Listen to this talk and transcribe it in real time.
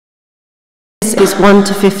verses 1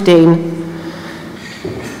 to 15.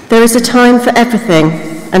 There is a time for everything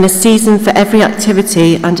and a season for every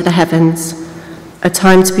activity under the heavens, a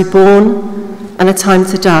time to be born and a time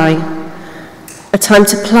to die, a time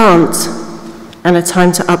to plant and a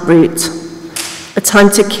time to uproot, a time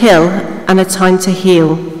to kill and a time to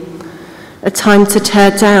heal, a time to tear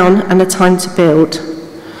down and a time to build,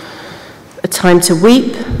 a time to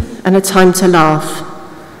weep and a time to laugh,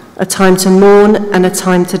 a time to mourn and a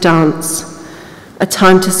time to dance, a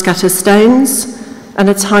time to scatter stones and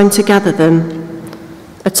a time to gather them,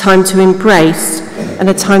 a time to embrace and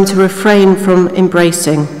a time to refrain from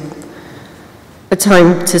embracing, a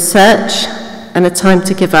time to search and a time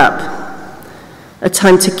to give up, a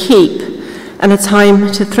time to keep and a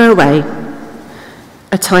time to throw away,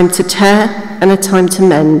 a time to tear and a time to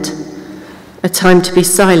mend, a time to be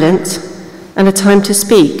silent and a time to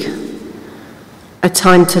speak, a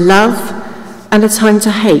time to love and a time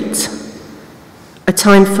to hate, a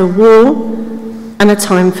time for war and a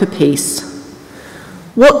time for peace.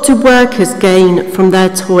 What do workers gain from their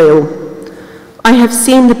toil? I have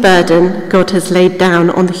seen the burden God has laid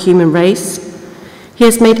down on the human race. He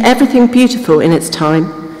has made everything beautiful in its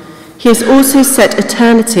time. He has also set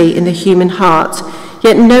eternity in the human heart,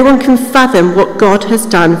 yet no one can fathom what God has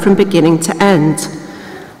done from beginning to end.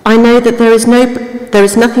 I know that there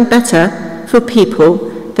is nothing better for people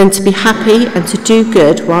than to be happy and to do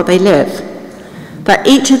good while they live, that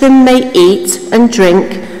each of them may eat and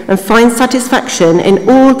drink and find satisfaction in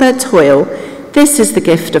all their toil. This is the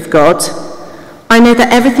gift of God. I know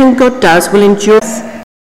that everything God does will endure.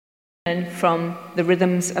 From the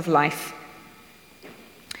rhythms of life.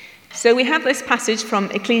 So we have this passage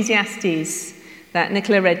from Ecclesiastes that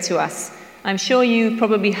Nicola read to us. I'm sure you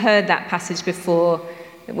probably heard that passage before,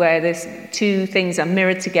 where there's two things are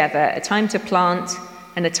mirrored together, a time to plant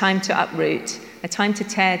and a time to uproot, a time to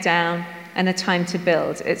tear down and a time to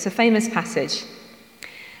build. It's a famous passage.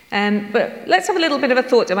 But let's have a little bit of a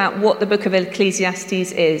thought about what the book of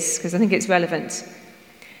Ecclesiastes is, because I think it's relevant.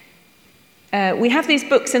 We have these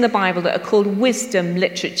books in the Bible that are called wisdom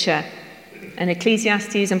literature, and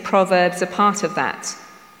Ecclesiastes and Proverbs are part of that.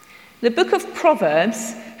 The book of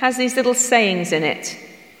Proverbs has these little sayings in it,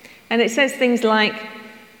 and it says things like,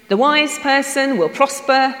 the wise person will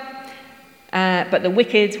prosper, but the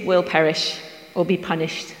wicked will perish or be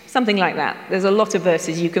punished. Something like that. There's a lot of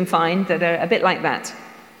verses you can find that are a bit like that.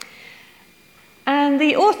 And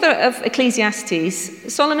the author of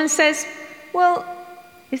Ecclesiastes, Solomon, says, well,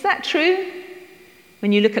 is that true?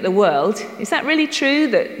 When you look at the world, is that really true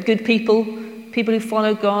that good people who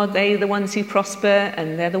follow God, they're the ones who prosper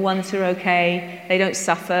and they're the ones who are okay, they don't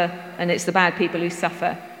suffer, and it's the bad people who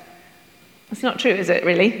suffer? That's not true, is it,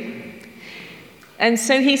 really? And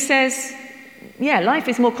so he says, yeah, life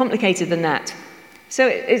is more complicated than that. So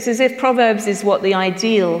it's as if Proverbs is what the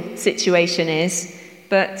ideal situation is,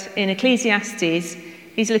 but in Ecclesiastes,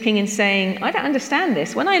 he's looking and saying, I don't understand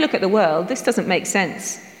this. When I look at the world, this doesn't make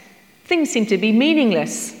sense. Things seem to be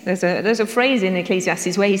meaningless. There's a phrase in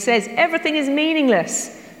Ecclesiastes where he says, everything is meaningless.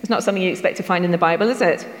 It's not something you expect to find in the Bible, is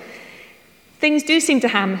it? Things do seem to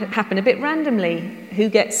happen a bit randomly. Who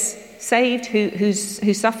gets saved? Who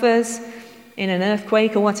suffers in an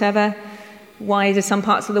earthquake or whatever? Why do some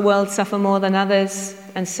parts of the world suffer more than others?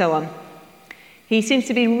 And so on. He seems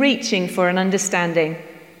to be reaching for an understanding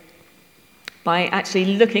by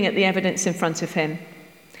actually looking at the evidence in front of him.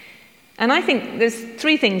 And I think there's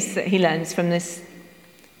three things that he learns from this.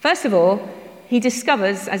 First of all, he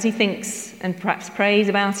discovers, as he thinks and perhaps prays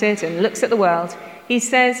about it and looks at the world, he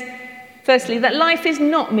says, firstly, that life is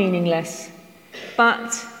not meaningless,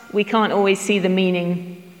 but we can't always see the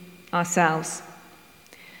meaning ourselves.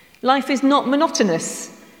 Life is not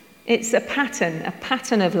monotonous. It's a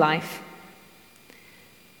pattern of life.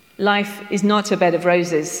 Life is not a bed of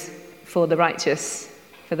roses for the righteous,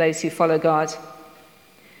 for those who follow God.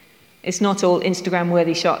 It's not all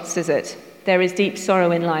Instagram-worthy shots, is it? There is deep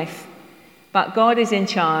sorrow in life. But God is in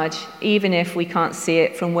charge, even if we can't see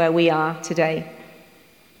it from where we are today.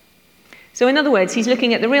 So in other words, he's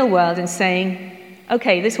looking at the real world and saying,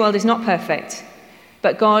 okay, this world is not perfect,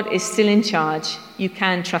 but God is still in charge. You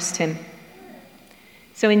can trust him.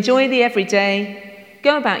 So enjoy the everyday.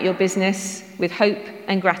 Go about your business with hope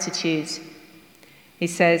and gratitude. He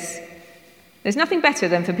says, there's nothing better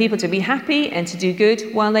than for people to be happy and to do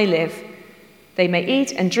good while they live. They may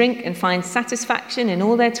eat and drink and find satisfaction in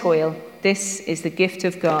all their toil. This is the gift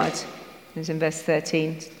of God. It's in verse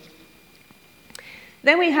 13.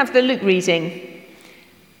 Then we have the Luke reading.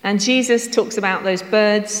 And Jesus talks about those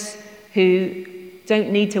birds who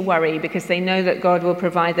don't need to worry because they know that God will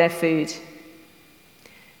provide their food.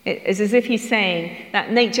 It is as if he's saying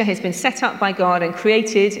that nature has been set up by God and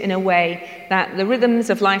created in a way that the rhythms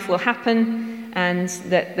of life will happen, and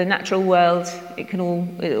that the natural world, it all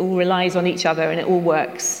relies on each other and it all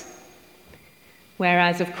works.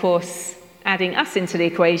 Whereas, of course, adding us into the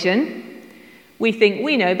equation, we think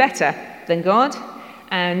we know better than God,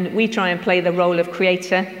 and we try and play the role of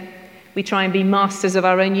creator. We try and be masters of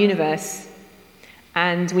our own universe,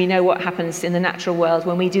 and we know what happens in the natural world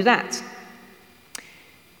when we do that.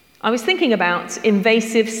 I was thinking about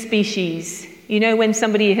invasive species. You know, when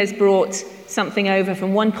somebody has brought something over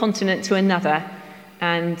from one continent to another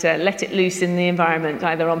and let it loose in the environment,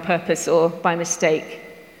 either on purpose or by mistake.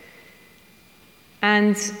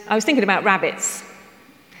 And I was thinking about rabbits.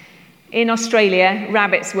 In Australia,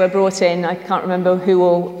 rabbits were brought in. I can't remember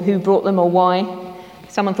who brought them or why.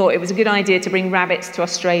 Someone thought it was a good idea to bring rabbits to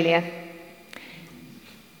Australia.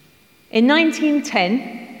 In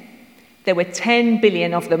 1910, there were 10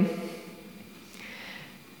 billion of them.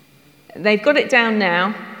 They've got it down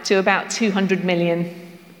now to about 200 million.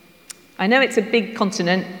 I know it's a big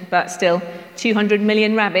continent, but still, 200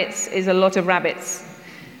 million rabbits is a lot of rabbits.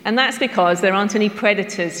 And that's because there aren't any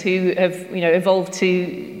predators who have, evolved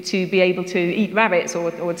to be able to eat rabbits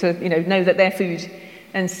or to, know that they're food.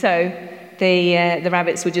 And so the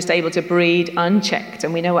rabbits were just able to breed unchecked.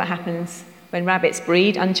 And we know what happens when rabbits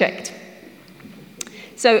breed unchecked.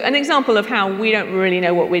 So an example of how we don't really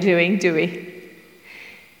know what we're doing, do we?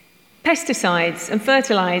 Pesticides and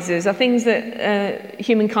fertilizers are things that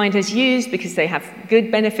humankind has used because they have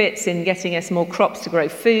good benefits in getting us more crops to grow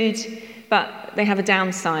food, but they have a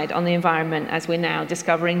downside on the environment, as we're now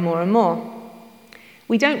discovering more and more.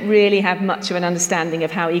 We don't really have much of an understanding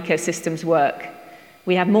of how ecosystems work.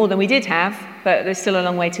 We have more than we did have, but there's still a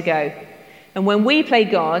long way to go. And when we play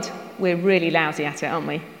God, we're really lousy at it, aren't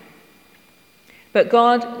we? But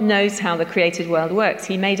God knows how the created world works.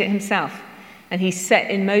 He made it himself, and he set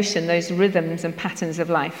in motion those rhythms and patterns of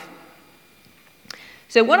life.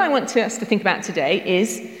 So what I want us to think about today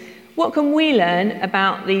is, what can we learn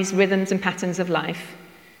about these rhythms and patterns of life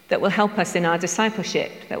that will help us in our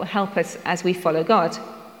discipleship, that will help us as we follow God?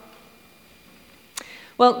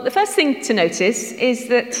 Well, the first thing to notice is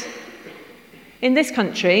that in this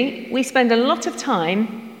country, we spend a lot of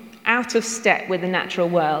time out of step with the natural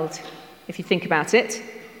world, if you think about it.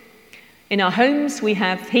 In our homes, we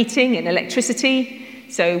have heating and electricity,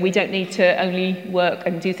 so we don't need to only work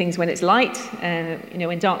and do things when it's light.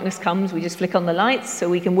 When darkness comes, we just flick on the lights so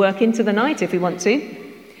we can work into the night if we want to.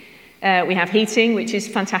 We have heating, which is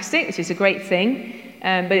fantastic, which is a great thing,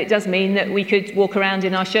 but it does mean that we could walk around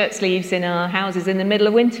in our shirt sleeves in our houses in the middle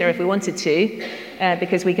of winter if we wanted to,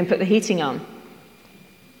 because we can put the heating on.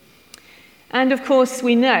 And of course,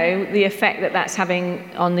 we know the effect that that's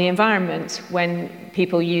having on the environment when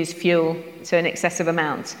people use fuel to an excessive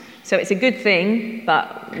amount. So it's a good thing,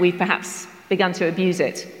 but we've perhaps begun to abuse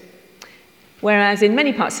it. Whereas in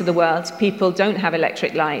many parts of the world, people don't have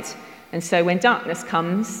electric light. And so when darkness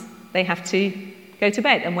comes, they have to go to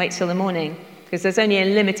bed and wait till the morning, because there's only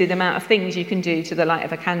a limited amount of things you can do to the light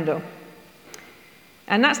of a candle.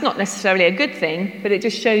 And that's not necessarily a good thing, but it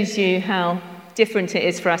just shows you how different it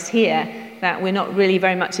is for us here, that we're not really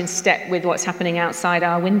very much in step with what's happening outside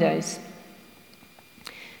our windows.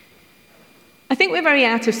 I think we're very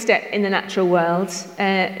out of step in the natural world,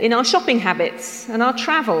 in our shopping habits and our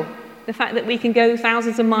travel. The fact that we can go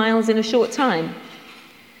thousands of miles in a short time.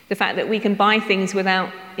 The fact that we can buy things without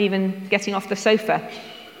even getting off the sofa.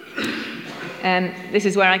 This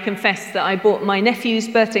is where I confess that I bought my nephew's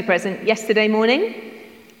birthday present yesterday morning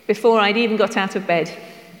before I'd even got out of bed.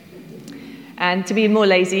 And to be more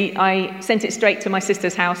lazy, I sent it straight to my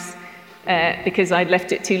sister's house because I'd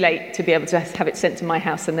left it too late to be able to have it sent to my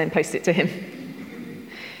house and then post it to him.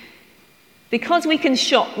 Because we can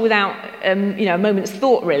shop without a moment's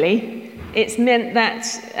thought, really, it's meant that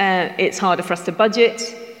it's harder for us to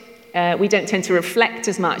budget. We don't tend to reflect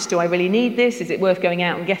as much. Do I really need this? Is it worth going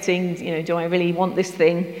out and getting? Do I really want this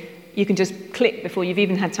thing? You can just click before you've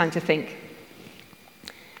even had time to think.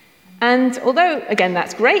 And although, again,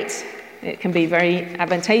 that's great, it can be very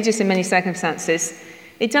advantageous in many circumstances,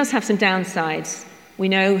 it does have some downsides. We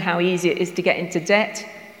know how easy it is to get into debt.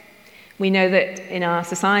 We know that in our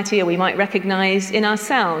society, or we might recognize in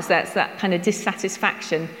ourselves, that's that kind of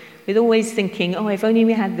dissatisfaction with always thinking, oh, if only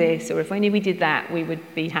we had this, or if only we did that, we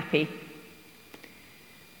would be happy.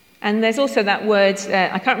 And there's also that word,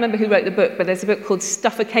 I can't remember who wrote the book, but there's a book called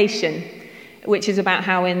Stuffication, which is about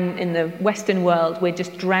how in the Western world, we're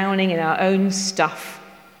just drowning in our own stuff.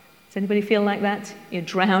 Does anybody feel like that? You're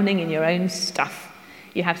drowning in your own stuff.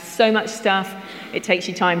 You have so much stuff, it takes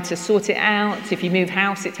you time to sort it out. If you move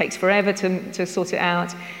house, it takes forever to sort it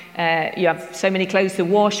out. You have so many clothes to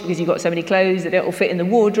wash because you've got so many clothes that don't all fit in the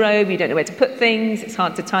wardrobe. You don't know where to put things. It's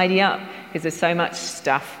hard to tidy up because there's so much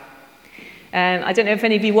stuff. I don't know if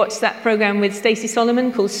any of you watched that program with Stacey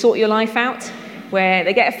Solomon called Sort Your Life Out, where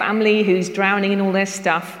they get a family who's drowning in all their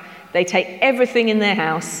stuff. They take everything in their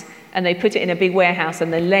house and they put it in a big warehouse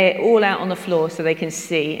and they lay it all out on the floor so they can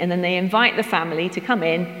see. And then they invite the family to come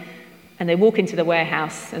in and they walk into the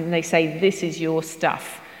warehouse and they say, "This is your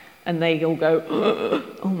stuff." And they all go,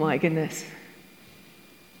 "Oh my goodness."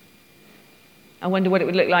 I wonder what it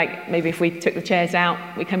would look like maybe if we took the chairs out,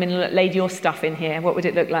 we come in and laid your stuff in here. What would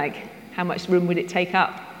it look like? How much room would it take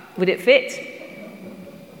up? Would it fit?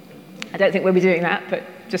 I don't think we'll be doing that, but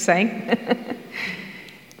just saying.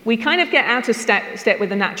 We kind of get out of step with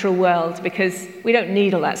the natural world because we don't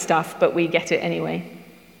need all that stuff, but we get it anyway.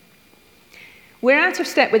 We're out of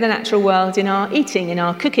step with the natural world in our eating, in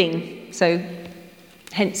our cooking. So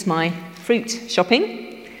hence my fruit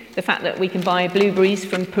shopping. The fact that we can buy blueberries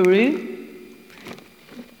from Peru.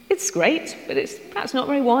 It's great, but it's perhaps not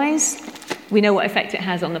very wise. We know what effect it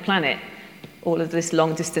has on the planet, all of this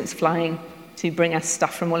long-distance flying to bring us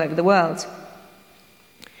stuff from all over the world.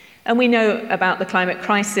 And we know about the climate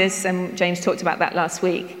crisis, and James talked about that last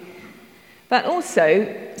week. But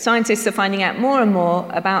also, scientists are finding out more and more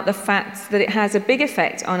about the fact that it has a big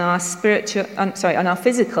effect on our on our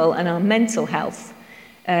physical and our mental health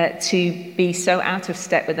to be so out of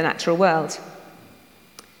step with the natural world.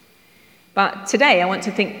 But today, I want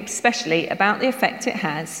to think especially about the effect it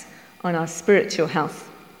has on our spiritual health.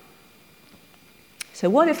 So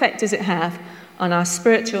what effect does it have on our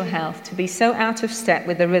spiritual health to be so out of step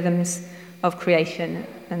with the rhythms of creation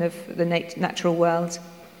and of the natural world?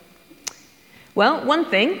 Well, one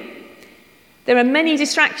thing, there are many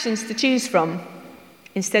distractions to choose from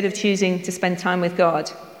instead of choosing to spend time with God.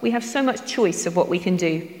 We have so much choice of what we can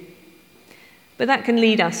do. But that can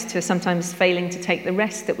lead us to sometimes failing to take the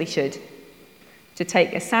rest that we should, to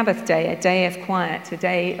take a Sabbath day, a day of quiet, a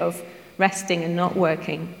day of resting and not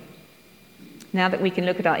working. Now that we can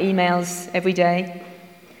look at our emails every day.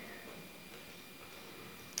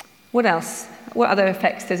 What else? What other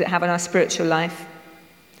effects does it have on our spiritual life?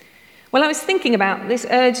 Well, I was thinking about this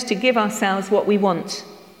urge to give ourselves what we want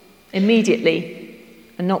immediately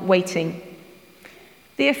and not waiting.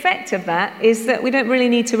 The effect of that is that we don't really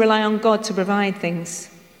need to rely on God to provide things.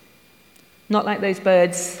 Not like those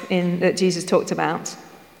birds that Jesus talked about.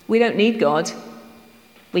 We don't need God.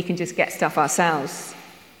 We can just get stuff ourselves.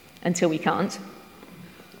 Until we can't.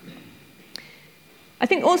 I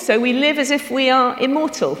think also we live as if we are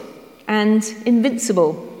immortal and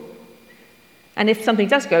invincible. And if something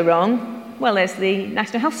does go wrong, well, there's the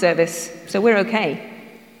National Health Service, so we're okay.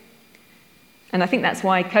 And I think that's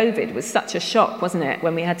why COVID was such a shock, wasn't it,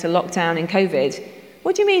 when we had to lock down in COVID.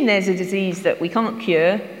 What do you mean there's a disease that we can't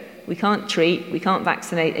cure, we can't treat, we can't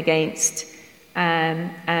vaccinate against,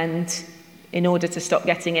 and in order to stop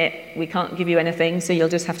getting it, we can't give you anything, so you'll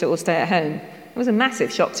just have to all stay at home? It was a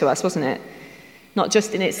massive shock to us, wasn't it? Not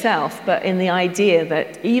just in itself, but in the idea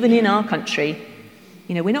that even in our country,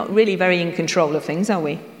 we're not really very in control of things, are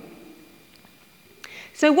we?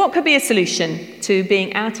 So what could be a solution to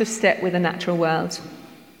being out of step with the natural world?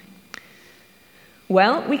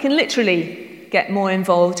 Well, we can literally get more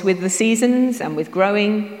involved with the seasons and with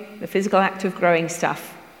growing, the physical act of growing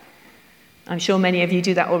stuff. I'm sure many of you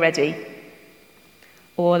do that already.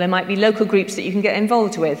 Or there might be local groups that you can get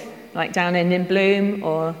involved with, like down in Bloom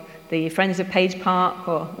or the Friends of Page Park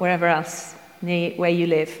or wherever else near where you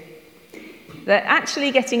live. That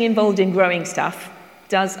actually getting involved in growing stuff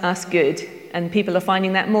does us good, and people are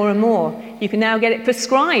finding that more and more. You can now get it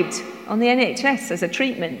prescribed on the NHS as a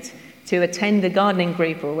treatment to attend a gardening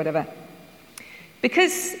group or whatever.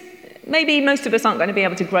 Because maybe most of us aren't going to be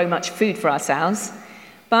able to grow much food for ourselves,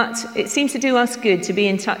 but it seems to do us good to be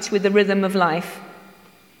in touch with the rhythm of life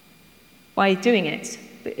by doing it.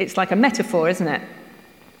 It's like a metaphor, isn't it?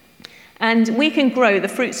 And we can grow the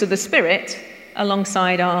fruits of the Spirit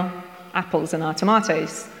alongside our apples and our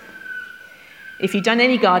tomatoes. If you've done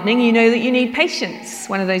any gardening, you know that you need patience,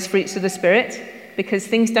 one of those fruits of the Spirit, because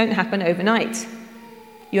things don't happen overnight.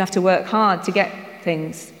 You have to work hard to get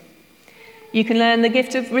things. You can learn the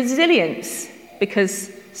gift of resilience,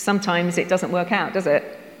 because sometimes it doesn't work out, does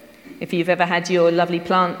it? If you've ever had your lovely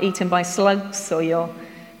plant eaten by slugs or your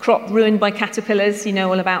crop ruined by caterpillars, you know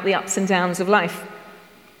all about the ups and downs of life.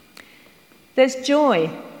 There's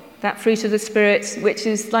joy, that fruit of the Spirit, which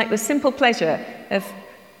is like the simple pleasure of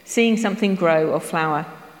seeing something grow or flower.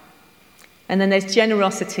 And then there's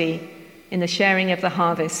generosity in the sharing of the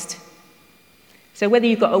harvest. So whether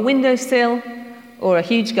you've got a windowsill or a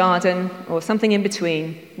huge garden or something in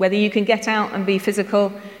between, whether you can get out and be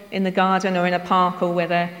physical in the garden or in a park, or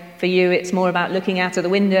whether for you it's more about looking out of the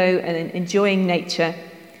window and enjoying nature,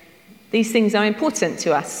 these things are important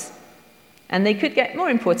to us. And they could get more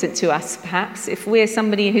important to us, perhaps, if we're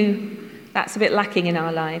somebody who that's a bit lacking in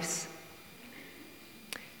our lives.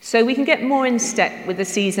 So we can get more in step with the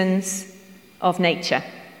seasons of nature.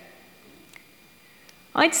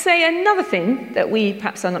 I'd say another thing that we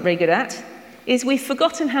perhaps are not very good at is we've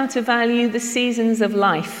forgotten how to value the seasons of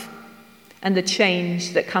life and the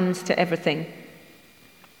change that comes to everything.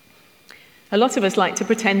 A lot of us like to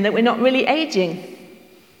pretend that we're not really aging.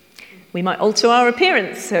 We might alter our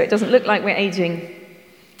appearance so it doesn't look like we're aging.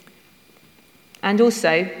 And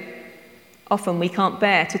also, often we can't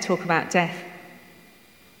bear to talk about death.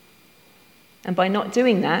 And by not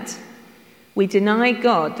doing that, we deny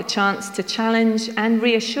God the chance to challenge and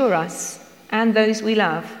reassure us and those we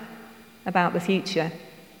love about the future.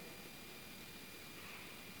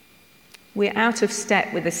 We're out of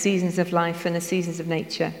step with the seasons of life and the seasons of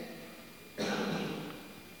nature.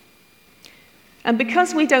 And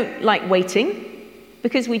because we don't like waiting,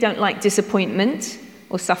 because we don't like disappointment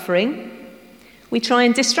or suffering, we try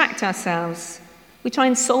and distract ourselves. We try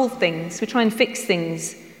and solve things. We try and fix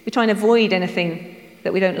things. We try and avoid anything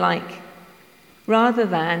that we don't like, rather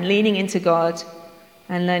than leaning into God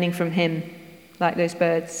and learning from him, like those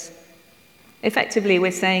birds. Effectively,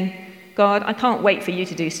 we're saying, God, I can't wait for you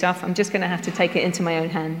to do stuff. I'm just going to have to take it into my own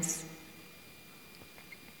hands.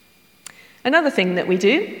 Another thing that we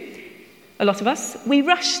do, a lot of us, we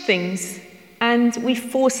rush things and we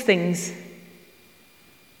force things.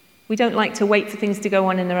 We don't like to wait for things to go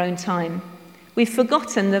on in their own time. We've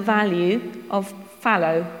forgotten the value of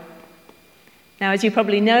fallow. Now, as you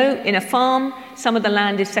probably know, in a farm, some of the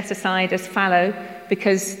land is set aside as fallow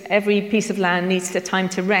because every piece of land needs a time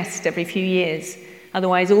to rest every few years.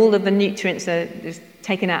 Otherwise, all of the nutrients are just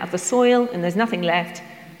taken out of the soil and there's nothing left,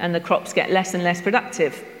 and the crops get less and less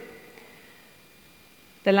productive.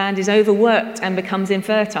 The land is overworked and becomes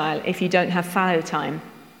infertile if you don't have fallow time.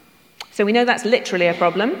 So we know that's literally a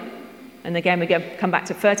problem. And again, we come back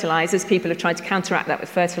to fertilizers. People have tried to counteract that with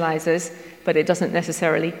fertilizers, but it doesn't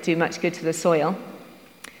necessarily do much good to the soil.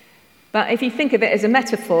 But if you think of it as a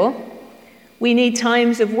metaphor, we need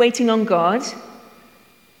times of waiting on God.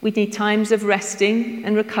 We need times of resting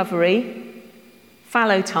and recovery.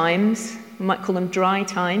 Fallow times, we might call them dry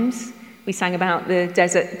times. We sang about the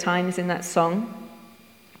desert times in that song.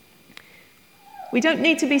 We don't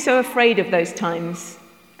need to be so afraid of those times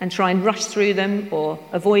and try and rush through them or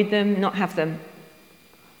avoid them, not have them.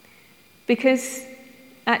 Because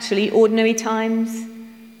actually, ordinary times,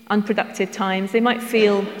 unproductive times, they might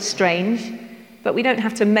feel strange, but we don't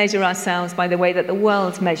have to measure ourselves by the way that the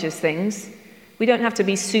world measures things. We don't have to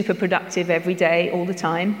be super productive every day, all the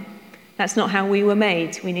time. That's not how we were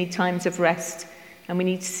made. We need times of rest, and we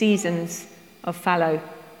need seasons of fallow.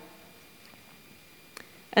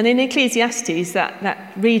 And in Ecclesiastes,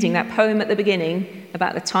 that reading, that poem at the beginning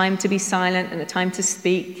about the time to be silent and the time to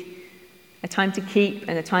speak, a time to keep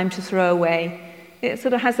and a time to throw away, it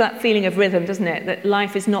sort of has that feeling of rhythm, doesn't it? That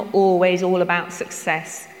life is not always all about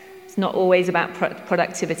success. It's not always about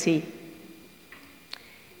productivity.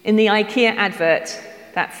 In the IKEA advert,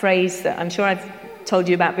 that phrase that I'm sure I've told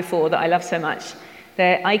you about before that I love so much,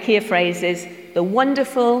 the IKEA phrase is the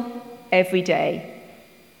wonderful everyday.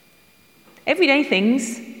 Everyday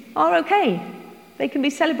things are okay. They can be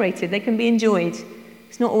celebrated. They can be enjoyed.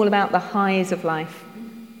 It's not all about the highs of life.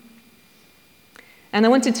 And I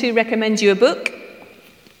wanted to recommend you a book.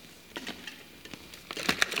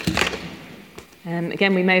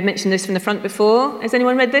 Again, we may have mentioned this from the front before. Has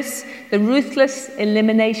anyone read this? The Ruthless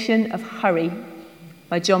Elimination of Hurry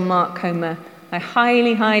by John Mark Comer. I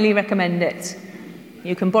highly, highly recommend it.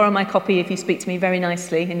 You can borrow my copy if you speak to me very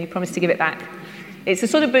nicely and you promise to give it back. It's the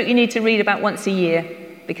sort of book you need to read about once a year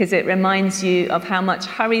because it reminds you of how much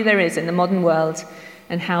hurry there is in the modern world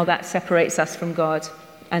and how that separates us from God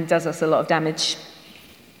and does us a lot of damage.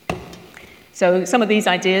 So some of these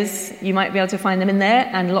ideas, you might be able to find them in there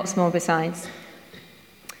and lots more besides.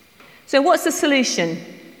 So what's the solution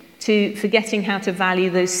to forgetting how to value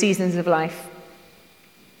those seasons of life?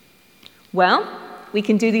 Well, we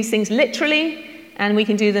can do these things literally and we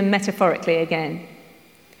can do them metaphorically again.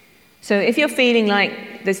 So if you're feeling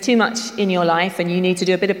like there's too much in your life and you need to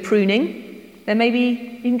do a bit of pruning, then maybe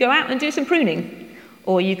you can go out and do some pruning.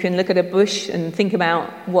 Or you can look at a bush and think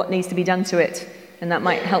about what needs to be done to it, and that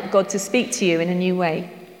might help God to speak to you in a new way.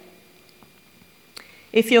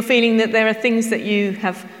 If you're feeling that there are things that you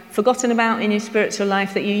have forgotten about in your spiritual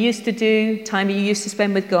life that you used to do, time you used to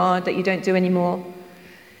spend with God that you don't do anymore.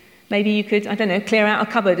 Maybe you could, clear out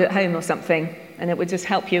a cupboard at home or something, and it would just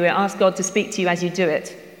help you. Ask God to speak to you as you do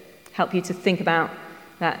it, help you to think about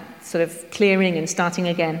that sort of clearing and starting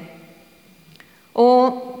again.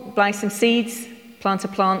 Or buy some seeds, plant a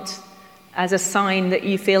plant as a sign that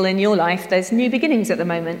you feel in your life there's new beginnings at the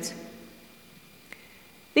moment.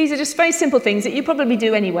 These are just very simple things that you probably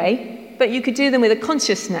do anyway, but you could do them with a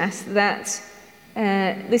consciousness that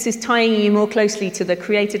this is tying you more closely to the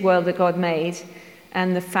created world that God made,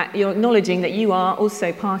 and the fact you're acknowledging that you are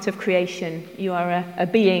also part of creation. You are a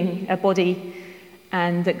being, a body,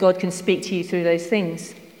 and that God can speak to you through those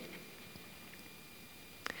things.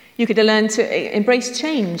 You could learn to embrace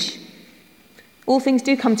change. All things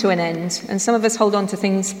do come to an end, and some of us hold on to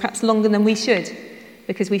things perhaps longer than we should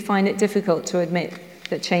because we find it difficult to admit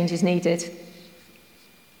that change is needed.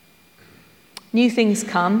 New things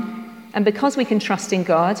come, and because we can trust in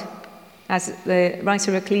God, as the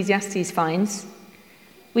writer of Ecclesiastes finds,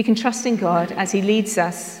 we can trust in God as he leads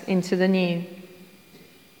us into the new.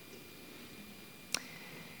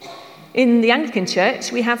 In the Anglican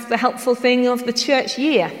Church, we have the helpful thing of the church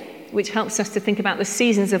year, which helps us to think about the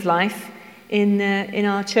seasons of life in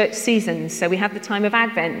our church seasons. So we have the time of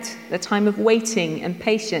Advent, the time of waiting and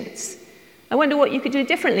patience. I wonder what you could do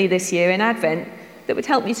differently this year in Advent that would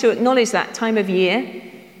help you to acknowledge that time of year,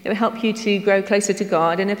 that would help you to grow closer to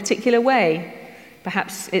God in a particular way.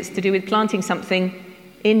 Perhaps it's to do with planting something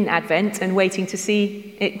in Advent and waiting to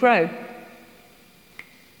see it grow.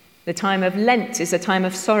 The time of Lent is a time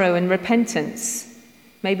of sorrow and repentance.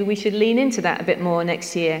 Maybe we should lean into that a bit more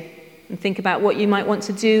next year and think about what you might want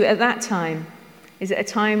to do at that time. Is it a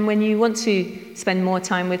time when you want to spend more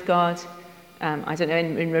time with God?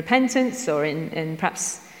 In repentance, or in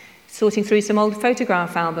perhaps sorting through some old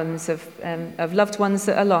photograph albums of loved ones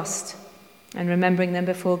that are lost and remembering them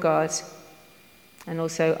before God, and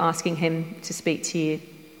also asking him to speak to you.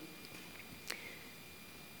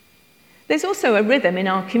 There's also a rhythm in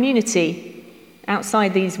our community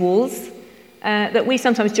outside these walls that we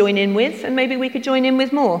sometimes join in with, and maybe we could join in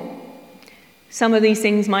with more. Some of these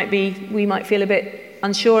things we might feel a bit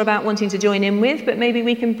unsure about wanting to join in with, but maybe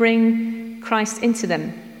we can bring Christ into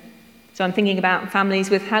them. So I'm thinking about families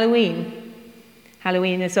with Halloween.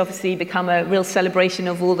 Halloween has obviously become a real celebration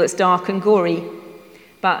of all that's dark and gory,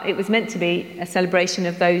 but it was meant to be a celebration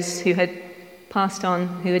of those who had passed on,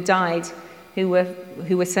 who had died, who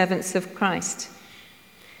were servants of Christ.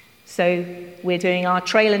 So we're doing our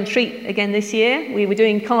trail and treat again this year. We were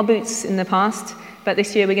doing car boots in the past, but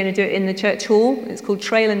this year we're going to do it in the church hall. It's called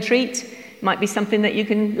Trail and Treat. It might be something that you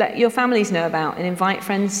can let your families know about and invite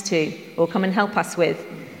friends to, or come and help us with.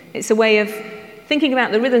 It's a way of thinking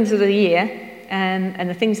about the rhythms of the year and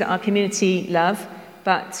the things that our community love,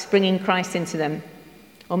 but bringing Christ into them.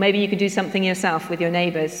 Or maybe you could do something yourself with your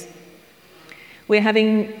neighbours. We're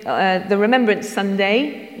having the Remembrance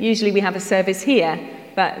Sunday. Usually we have a service here,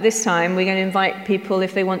 but this time we're going to invite people,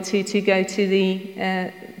 if they want to go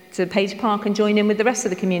to Page Park and join in with the rest of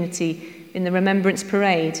the community in the Remembrance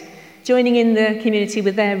Parade, joining in the community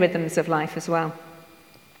with their rhythms of life as well.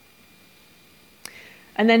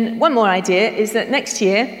 And then one more idea is that next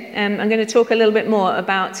year I'm going to talk a little bit more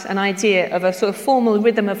about an idea of a sort of formal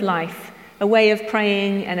rhythm of life, a way of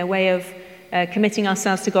praying and a way of committing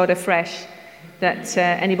ourselves to God afresh that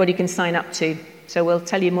anybody can sign up to. So we'll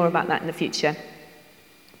tell you more about that in the future.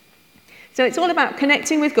 So it's all about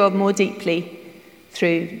connecting with God more deeply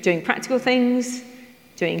through doing practical things,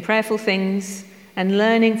 doing prayerful things, and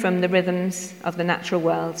learning from the rhythms of the natural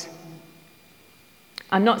world.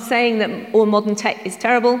 I'm not saying that all modern tech is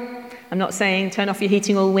terrible. I'm not saying turn off your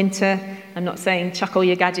heating all winter. I'm not saying chuck all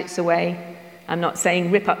your gadgets away. I'm not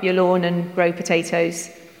saying rip up your lawn and grow potatoes.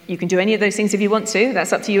 You can do any of those things if you want to.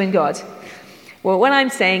 That's up to you and God. Well, what I'm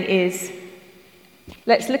saying is,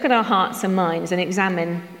 let's look at our hearts and minds and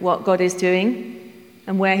examine what God is doing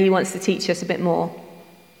and where he wants to teach us a bit more.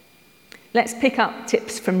 Let's pick up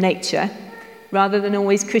tips from nature rather than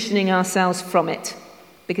always cushioning ourselves from it,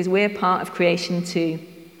 because we're part of creation too.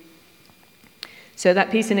 So that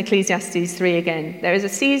piece in Ecclesiastes 3 again. There is a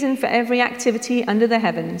season for every activity under the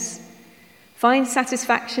heavens. Find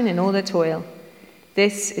satisfaction in all the toil.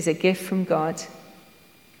 This is a gift from God.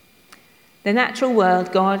 The natural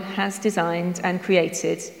world God has designed and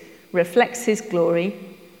created reflects his glory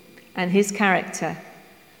and his character,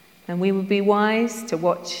 and we will be wise to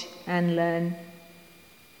watch and learn